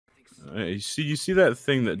You see that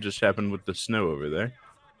thing that just happened with the snow over there?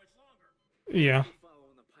 Yeah.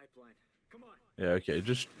 Yeah, okay,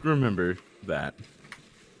 just remember that.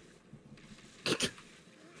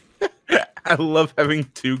 I love having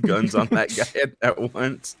two guns on that guy at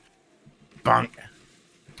once. Bonk.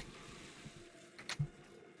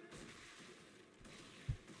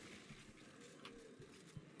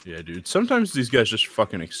 Yeah, dude. Sometimes these guys just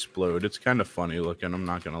fucking explode. It's kind of funny looking. I'm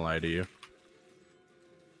not gonna lie to you.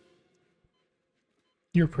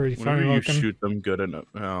 You're pretty Whenever funny you looking. shoot them good enough.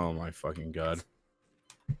 Oh my fucking god.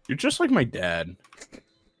 You're just like my dad.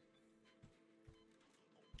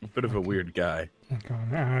 A bit of a weird guy.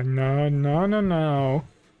 No, no, no, no.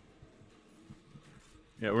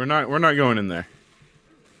 Yeah, we're not going in there.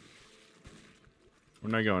 We're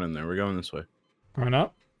not going in there. We're going this way. Going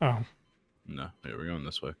up? Oh. No, yeah, we're going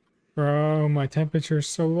this way. Bro, my temperature's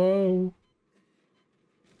so low.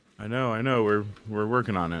 I know. We're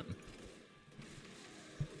working on it.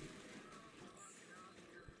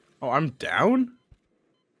 Oh, I'm down?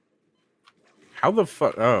 How the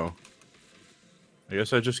fuck? Oh. I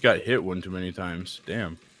guess I just got hit one too many times.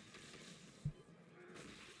 Damn.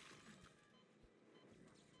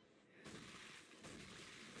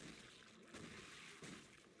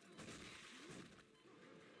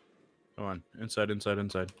 Come on. Inside.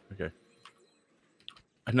 Okay.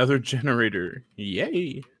 Another generator.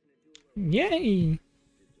 Yay. Yay!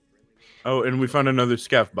 Oh, and we found another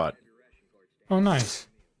scav bot. Oh, nice.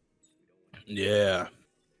 Yeah.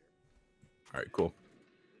 Alright, cool.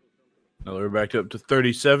 Now we're back up to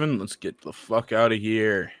 37. Let's get the fuck out of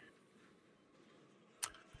here.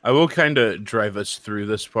 I will kind of drive us through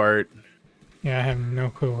this part. Yeah, I have no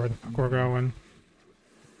clue where the fuck we're going.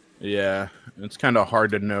 Yeah, it's kind of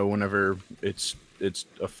hard to know whenever it's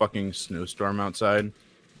a fucking snowstorm outside.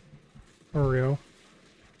 For real.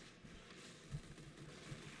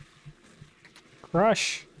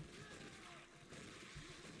 Crush.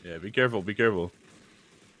 Yeah, be careful, be careful.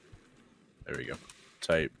 There we go.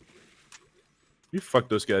 Tight. You fucked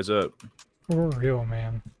those guys up. For real,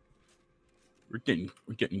 man. We're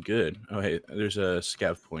getting good. Oh hey, there's a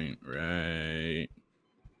scav point right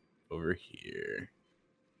over here.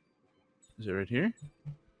 Is it right here?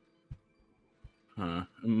 Huh.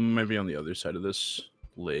 Maybe on the other side of this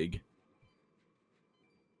leg.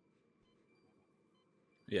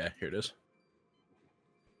 Yeah, here it is.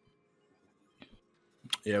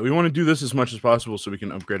 Yeah, we want to do this as much as possible so we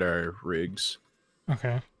can upgrade our rigs.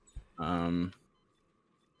 Okay.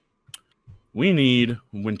 We need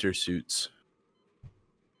winter suits.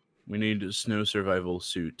 We need a snow survival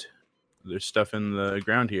suit. There's stuff in the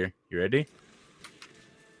ground here. You ready?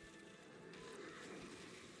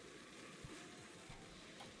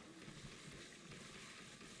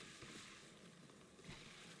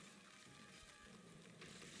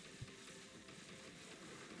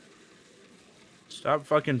 Stop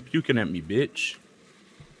fucking puking at me, bitch.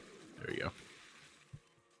 There we go.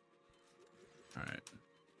 Alright.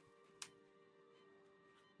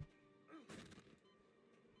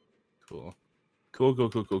 Cool.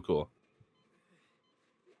 Cool.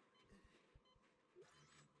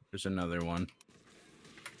 There's another one.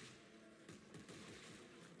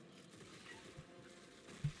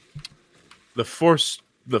 The force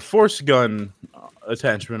gun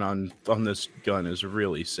attachment on this gun is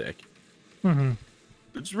really sick. Mm-hmm.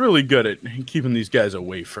 It's really good at keeping these guys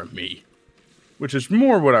away from me, which is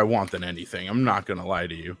more what I want than anything. I'm not gonna lie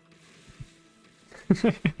to you.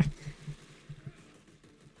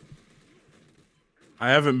 I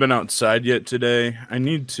haven't been outside yet today. I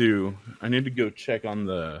need to go check on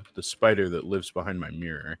the spider that lives behind my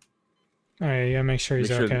mirror. Alright, yeah, make sure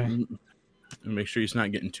he's okay. Make sure he's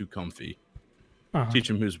not getting too comfy. Uh-huh. Teach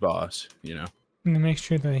him who's boss, you know. And make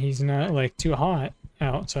sure that he's not like too hot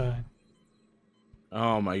outside.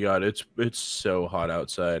 Oh my god, it's so hot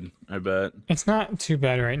outside, I bet. It's not too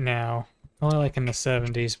bad right now. Only like in the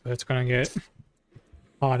 70s, but it's gonna get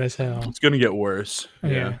hot as hell. It's gonna get worse.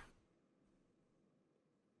 Yeah.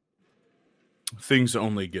 Things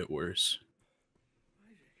only get worse.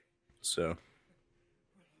 So.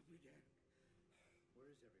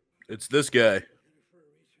 It's this guy.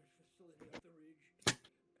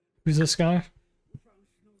 Who's this guy?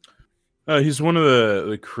 He's one of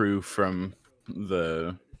the crew from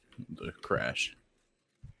the crash.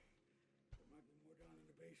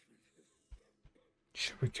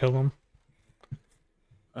 Should we kill him?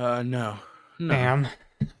 No. Damn.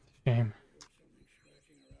 Shame.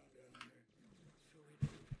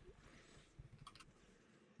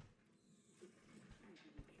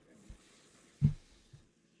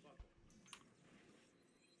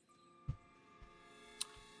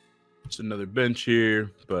 It's another bench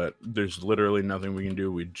here, but there's literally nothing we can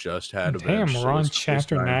do. We just had a Damn, bench. we're So on let's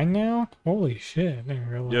chapter 9 now? Holy shit, I didn't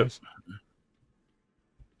realize. Yep.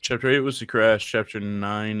 Chapter 8 was the crash. Chapter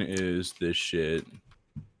 9 is this shit.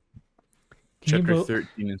 Chapter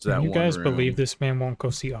 13 is that one room. You guys believe this man won't go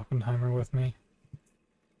see Oppenheimer with me?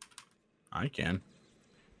 I can.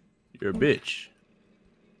 You're a bitch.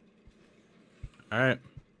 Alright.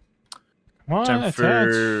 What? Time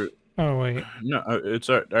for... Oh, wait. No, it's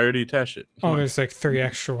I already attached it. Come on. There's like 3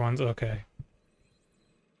 extra ones. Okay.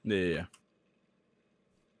 Yeah.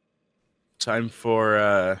 Time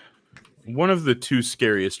for one of the 2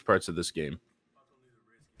 scariest parts of this game.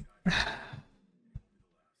 I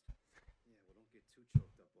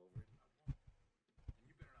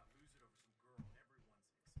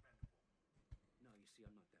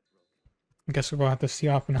guess we're going to have to see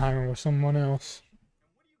Oppenheimer with someone else.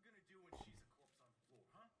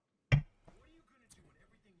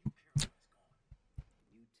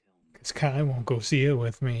 Because Kai won't go see it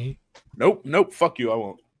with me. Nope, fuck you, I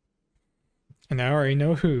won't. And I already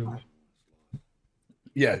know who.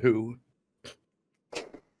 Yeah, who? So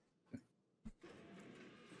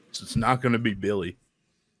it's not going to be Billy.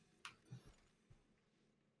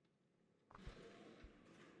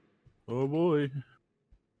 Oh boy.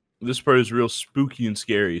 This part is real spooky and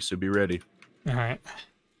scary, so be ready. Alright.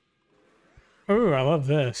 Ooh, I love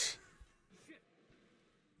this.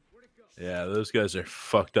 Yeah, those guys are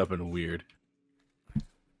fucked up and weird.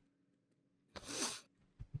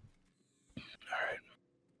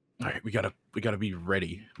 Alright, we gotta be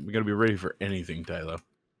ready. We gotta be ready for anything, Tyler.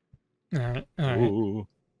 Alright. Ooh.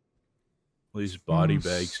 All these body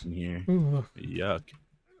bags in here. Ooh, look. Yuck.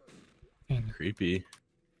 Creepy.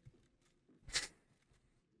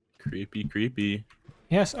 Creepy.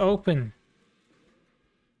 Yes, open.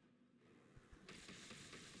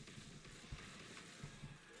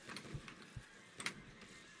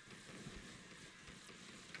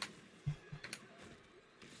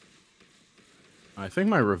 I think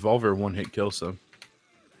my revolver one-hit kills them.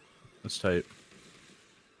 That's tight.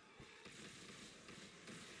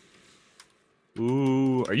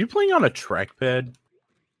 Ooh, are you playing on a trackpad?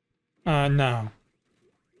 No.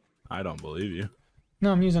 I don't believe you.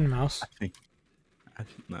 No, I'm using a mouse. I think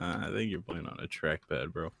you're playing on a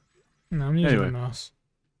trackpad, bro. No, I'm using a mouse.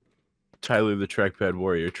 Tyler the Trackpad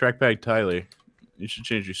Warrior. Trackpad Tyler. You should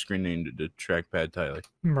change your screen name to Trackpad Tyler.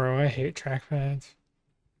 Bro, I hate trackpads.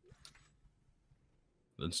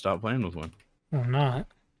 Then stop playing with one. Well, I'm not.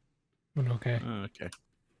 But okay. Okay.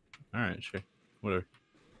 Alright, sure. Whatever.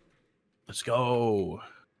 Let's go.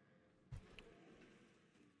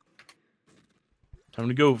 Time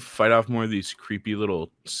to go fight off more of these creepy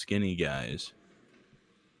little skinny guys.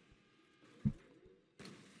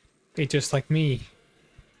 They just like me.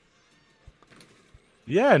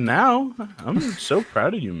 Yeah, now. I'm so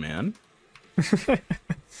proud of you, man. You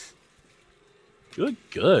look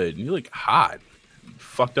good. You look hot.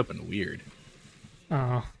 Fucked up and weird.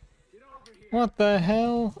 Oh. What the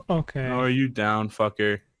hell? Okay. Oh, are you down,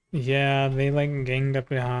 fucker? Yeah, they like ganged up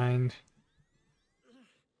behind.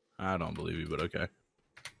 I don't believe you, but okay.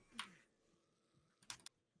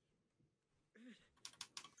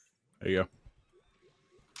 There you go.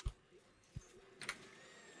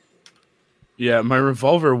 Yeah, my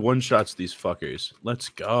revolver one-shots these fuckers. Let's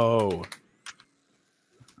go.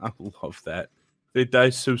 I love that. They die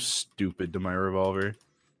so stupid to my revolver.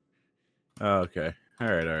 Oh, okay.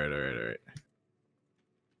 Alright.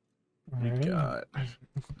 You got...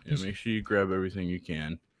 Yeah, make sure you grab everything you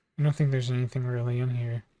can. I don't think there's anything really in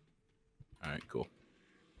here. Alright, cool.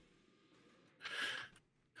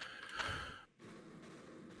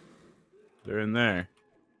 They're in there.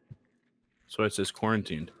 That's why it says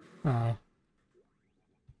quarantined. Oh.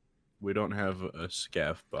 We don't have a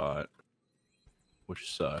scav bot,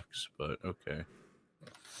 which sucks, but okay.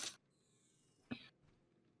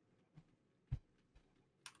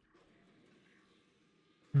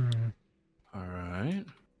 Alright.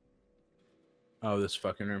 Oh, this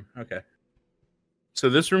fucking room. Okay. So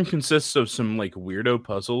this room consists of some like weirdo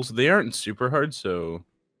puzzles. They aren't super hard, so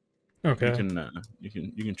okay. You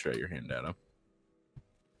can try your hand at them.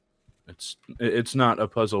 It's not a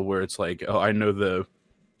puzzle where it's like, oh, I know the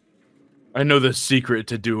secret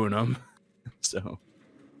to doing them. So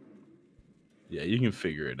yeah, you can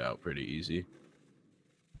figure it out pretty easy.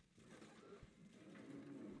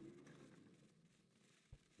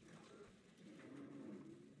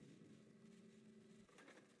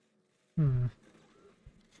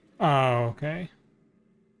 Oh, okay.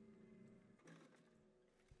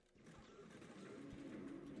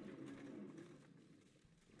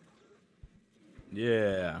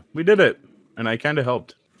 Yeah, we did it, and I kind of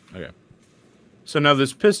helped. Okay. So now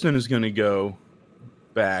this piston is going to go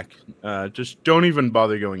back. Just don't even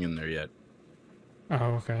bother going in there yet.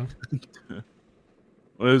 Oh, okay.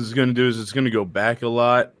 What it's going to do is it's going to go back a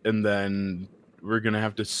lot, and then we're going to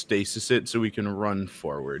have to stasis it so we can run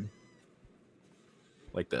forward.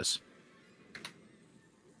 Like this.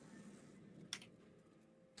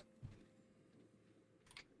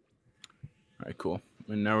 Alright, cool.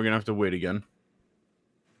 And now we're going to have to wait again.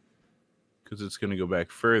 Because it's going to go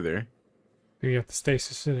back further. Do you have to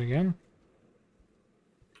stasis it again?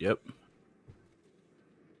 Yep.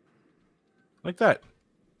 Like that.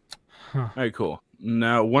 Huh. Alright, cool.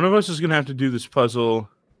 Now, one of us is going to have to do this puzzle.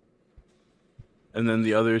 And then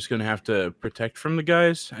the other is going to have to protect from the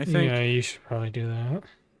guys, I think. Yeah, you should probably do that.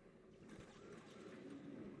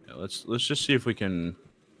 Yeah, let's just see if we can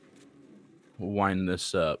wind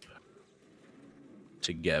this up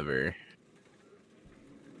together.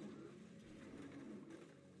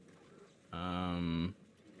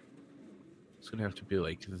 It's gonna have to be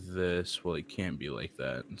like this. Well, it can't be like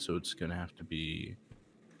that, and so it's gonna have to be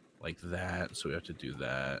like that. So we have to do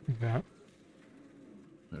that. That.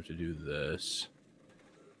 We have to do this,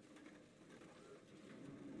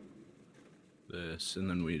 this, and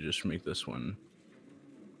then we just make this one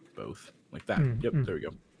both like that. Yep, there we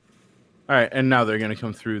go. All right, and now they're gonna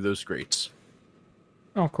come through those grates.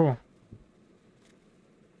 Oh, cool.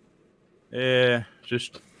 Yeah,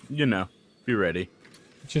 just, you know, be ready.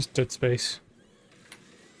 Just dead space.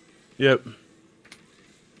 Yep.